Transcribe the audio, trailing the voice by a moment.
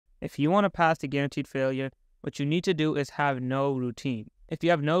If you want a path to guaranteed failure, what you need to do is have no routine. If you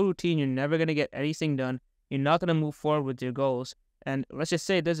have no routine, you're never going to get anything done. You're not going to move forward with your goals. And let's just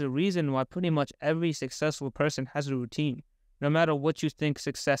say there's a reason why pretty much every successful person has a routine, no matter what you think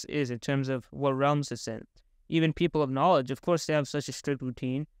success is in terms of what realms it's in. Even people of knowledge, of course, they have such a strict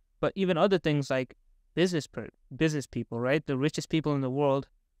routine, but even other things like business people, right? The richest people in the world,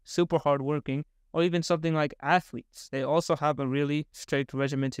 super hardworking, or even something like athletes. They also have a really strict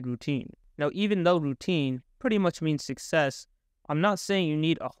regimented routine. Now, even though routine pretty much means success, I'm not saying you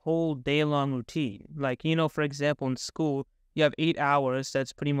need a whole day-long routine. Like, for example, in school, you have 8 hours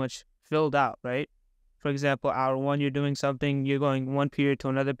that's pretty much filled out, right? For example, hour 1, you're doing something, you're going one period to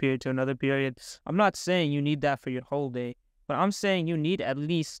another period to another period. I'm not saying you need that for your whole day, but I'm saying you need at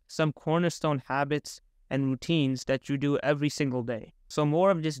least some cornerstone habits and routines that you do every single day. So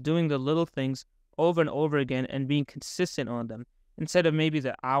more of just doing the little things over and over again and being consistent on them, instead of maybe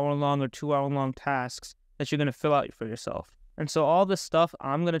the hour-long or 2-hour-long tasks that you're going to fill out for yourself. And so all the stuff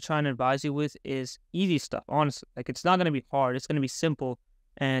I'm going to try and advise you with is easy stuff, honestly. Like, it's not going to be hard. It's going to be simple.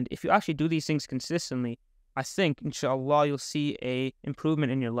 And if you actually do these things consistently, I think, inshallah, you'll see a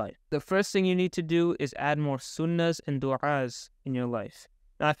improvement in your life. The first thing you need to do is add more sunnahs and du'as in your life.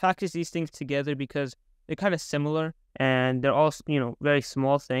 Now, I package these things together because they're kind of similar and they're all, very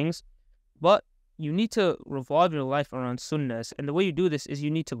small things. But you need to revolve your life around sunnahs. And the way you do this is you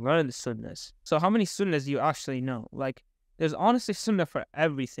need to learn the sunnahs. So how many sunnahs do you actually know? Like, there's honestly sunnah for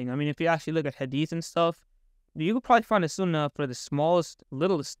everything. I mean, if you actually look at hadith and stuff, you could probably find a sunnah for the smallest,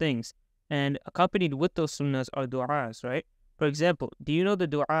 littlest things. And accompanied with those sunnahs are du'as, right? For example, do you know the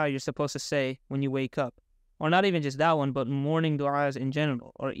du'a you're supposed to say when you wake up? Or not even just that one, but morning du'as in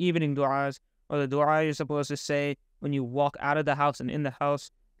general, or evening du'as, or the du'a you're supposed to say when you walk out of the house and in the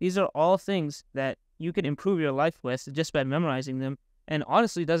house. These are all things that you can improve your life with just by memorizing them. And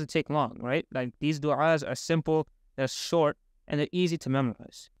honestly, it doesn't take long, right? Like, these du'as are simple, they're short, and they're easy to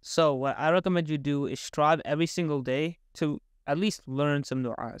memorize. So what I recommend you do is strive every single day to at least learn some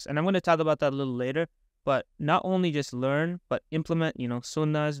du'as. And I'm going to talk about that a little later. But not only just learn, but implement,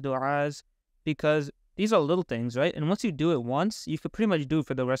 sunnahs, du'as, because these are little things, right? And once you do it once, you could pretty much do it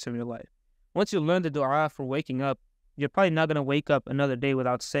for the rest of your life. Once you learn the du'a for waking up, you're probably not going to wake up another day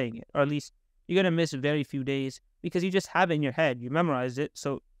without saying it. Or at least you're going to miss very few days because you just have it in your head. You memorized it,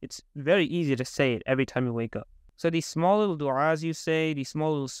 so it's very easy to say it every time you wake up. So these small little du'as you say, these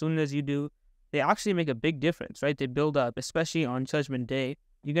small little sunnahs you do, they actually make a big difference, right? They build up, especially on Judgment Day.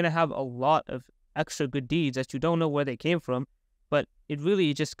 You're going to have a lot of extra good deeds that you don't know where they came from, but it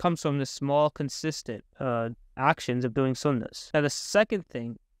really just comes from the small, consistent actions of doing sunnahs. Now, the second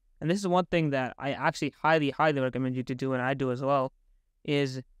thing, and this is one thing that I actually highly, highly recommend you to do, and I do as well,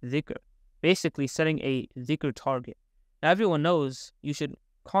 is dhikr. Basically, setting a dhikr target. Now, everyone knows you should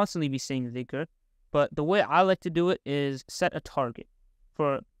constantly be saying dhikr, but the way I like to do it is set a target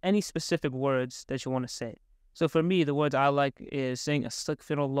for any specific words that you want to say. So for me, the words I like is saying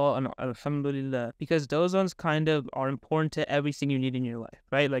astaghfirullah and alhamdulillah, because those ones kind of are important to everything you need in your life,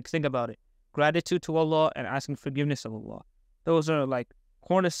 right? Like, think about it. Gratitude to Allah and asking forgiveness of Allah. Those are like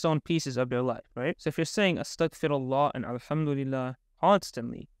cornerstone pieces of your life, right? So if you're saying astaghfirullah and alhamdulillah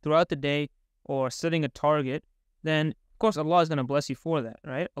constantly throughout the day, or setting a target, then of course Allah is going to bless you for that,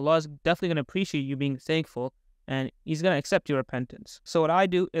 right? Allah is definitely going to appreciate you being thankful, and He's going to accept your repentance. So what I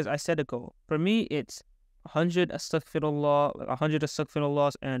do is I set a goal. For me, it's 100 astaghfirullah, 100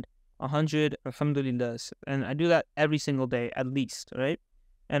 astaghfirullahs, and 100 alhamdulillahs. And I do that every single day, at least, right?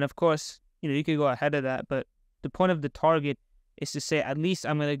 And of course, you could go ahead of that, but the point of the target is to say, at least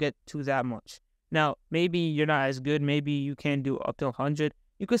I'm going to get to that much. Now, maybe you're not as good. Maybe you can't do up to 100.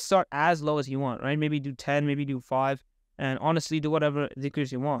 You could start as low as you want, right? Maybe do 10, maybe do 5, and honestly do whatever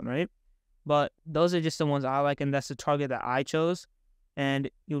dhikrs you want, right? But those are just the ones I like, and that's the target that I chose. And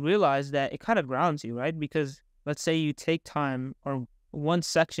you'll realize that it kind of grounds you, right? Because let's say you take time or one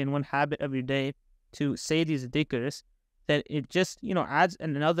habit of your day to say these dhikrs, that it just, adds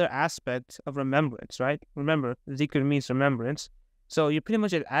another aspect of remembrance, right? Remember, dhikr means remembrance. So you're pretty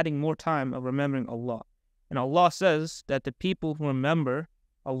much adding more time of remembering Allah. And Allah says that the people who remember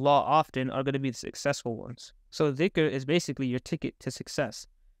Allah often are going to be the successful ones. So dhikr is basically your ticket to success.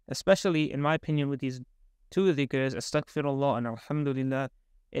 Especially, in my opinion, with these two dhikrs, astaghfirullah and alhamdulillah,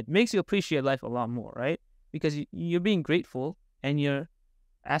 it makes you appreciate life a lot more, right? Because you're being grateful and you're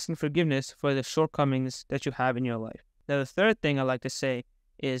asking forgiveness for the shortcomings that you have in your life. Now, the third thing I like to say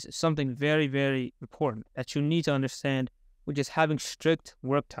is something very, very important that you need to understand, which is having strict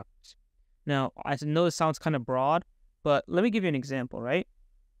work times. Now, I know it sounds kind of broad, but let me give you an example, right?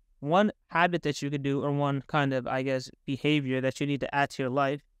 One habit that you could do, or one kind of, behavior that you need to add to your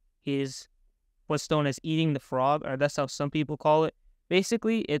life is what's known as eating the frog, or that's how some people call it.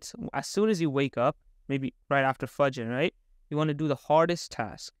 Basically, it's as soon as you wake up, maybe right after Fajr, right? You want to do the hardest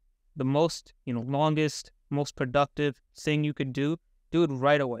task, the most, longest, most productive thing you could do it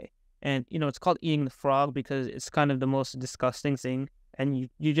right away. And, it's called eating the frog because it's kind of the most disgusting thing. And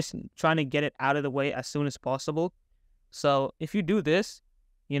you're just trying to get it out of the way as soon as possible. So if you do this,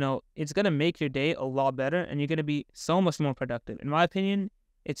 it's going to make your day a lot better and you're going to be so much more productive. In my opinion,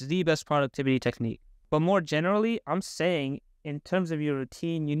 it's the best productivity technique. But more generally, I'm saying in terms of your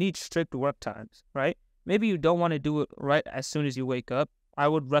routine, you need strict work times, right? Maybe you don't want to do it right as soon as you wake up. I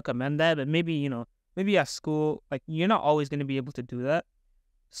would recommend that, but maybe at school, like you're not always going to be able to do that.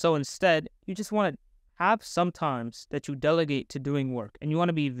 So instead, you just want to have some times that you delegate to doing work and you want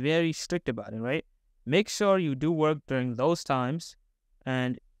to be very strict about it, right? Make sure you do work during those times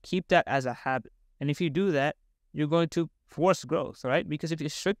and keep that as a habit. And if you do that, you're going to force growth, right? Because if you're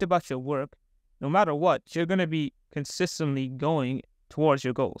strict about your work, no matter what, you're going to be consistently going towards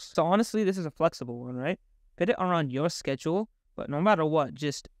your goals. So honestly, this is a flexible one, right? Fit it around your schedule, but no matter what,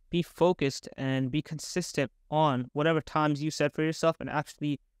 just be focused and be consistent on whatever times you set for yourself and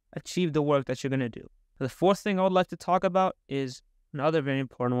actually achieve the work that you're going to do. The fourth thing I would like to talk about is another very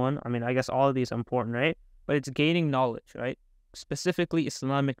important one. I mean, I guess all of these are important, right? But it's gaining knowledge, right? Specifically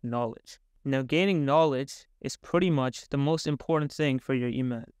Islamic knowledge. Now, gaining knowledge is pretty much the most important thing for your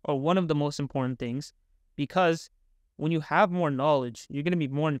iman, or one of the most important things, because when you have more knowledge, you're going to be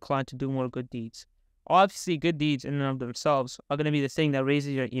more inclined to do more good deeds. Obviously, good deeds in and of themselves are going to be the thing that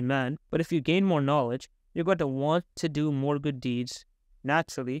raises your iman, but if you gain more knowledge, you're going to want to do more good deeds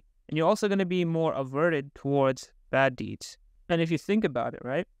naturally, and you're also going to be more averted towards bad deeds. And if you think about it,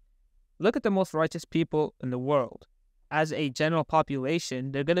 right, look at the most righteous people in the world. As a general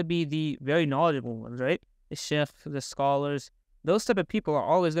population, they're going to be the very knowledgeable ones, right? The chefs, the scholars, those type of people are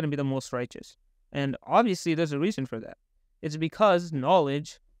always going to be the most righteous. And obviously, there's a reason for that. It's because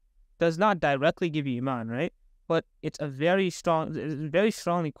knowledge does not directly give you iman, right? But it's very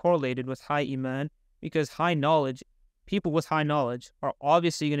strongly correlated with high iman, because people with high knowledge are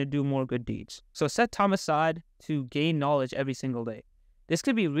obviously going to do more good deeds. So set time aside to gain knowledge every single day. This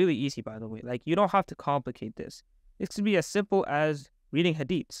could be really easy, by the way. Like, you don't have to complicate this. This could be as simple as reading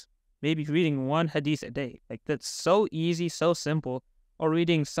hadiths. Maybe reading one hadith a day. Like, that's so easy, so simple. Or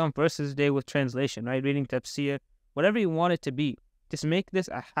reading some verses a day with translation, right? Reading tafsir, whatever you want it to be. Just make this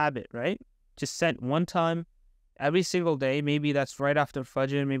a habit, right? Just set one time every single day. Maybe that's right after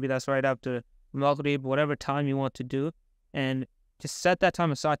Fajr. Maybe that's right after Maghrib, whatever time you want to do. And just set that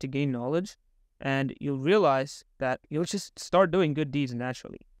time aside to gain knowledge. And you'll realize that you'll just start doing good deeds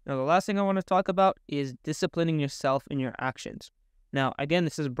naturally. Now, the last thing I want to talk about is disciplining yourself in your actions. Now, again,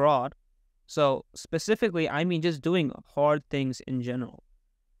 this is broad. So specifically, I mean just doing hard things in general.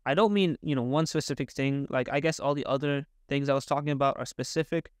 I don't mean, one specific thing. Like, I guess all the other things I was talking about are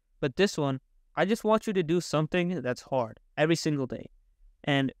specific. But this one, I just want you to do something that's hard every single day.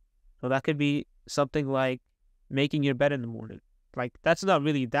 And so that could be something like making your bed in the morning. Like, that's not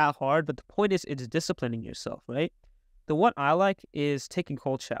really that hard. But the point is, it's disciplining yourself, right? The one I like is taking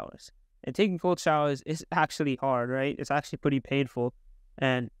cold showers. And taking cold showers is actually hard, right? It's actually pretty painful.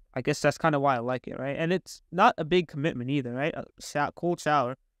 And I guess that's kind of why I like it, right? And it's not a big commitment either, right? A cold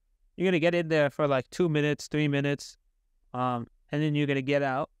shower. You're going to get in there for like 2 minutes, 3 minutes, and then you're going to get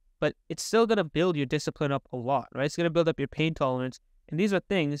out. But it's still going to build your discipline up a lot, right? It's going to build up your pain tolerance. And these are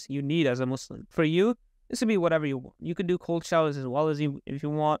things you need as a Muslim. For you, this can be whatever you want. You can do cold showers as well as if you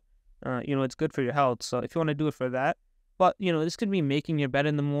want. It's good for your health. So if you want to do it for that. But, this could be making your bed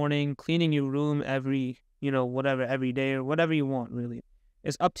in the morning, cleaning your room every day or whatever you want, really.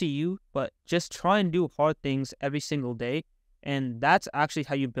 It's up to you, but just try and do hard things every single day. And that's actually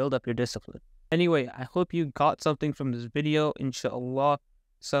how you build up your discipline. Anyway, I hope you got something from this video. Inshallah.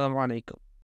 Assalamu alaikum.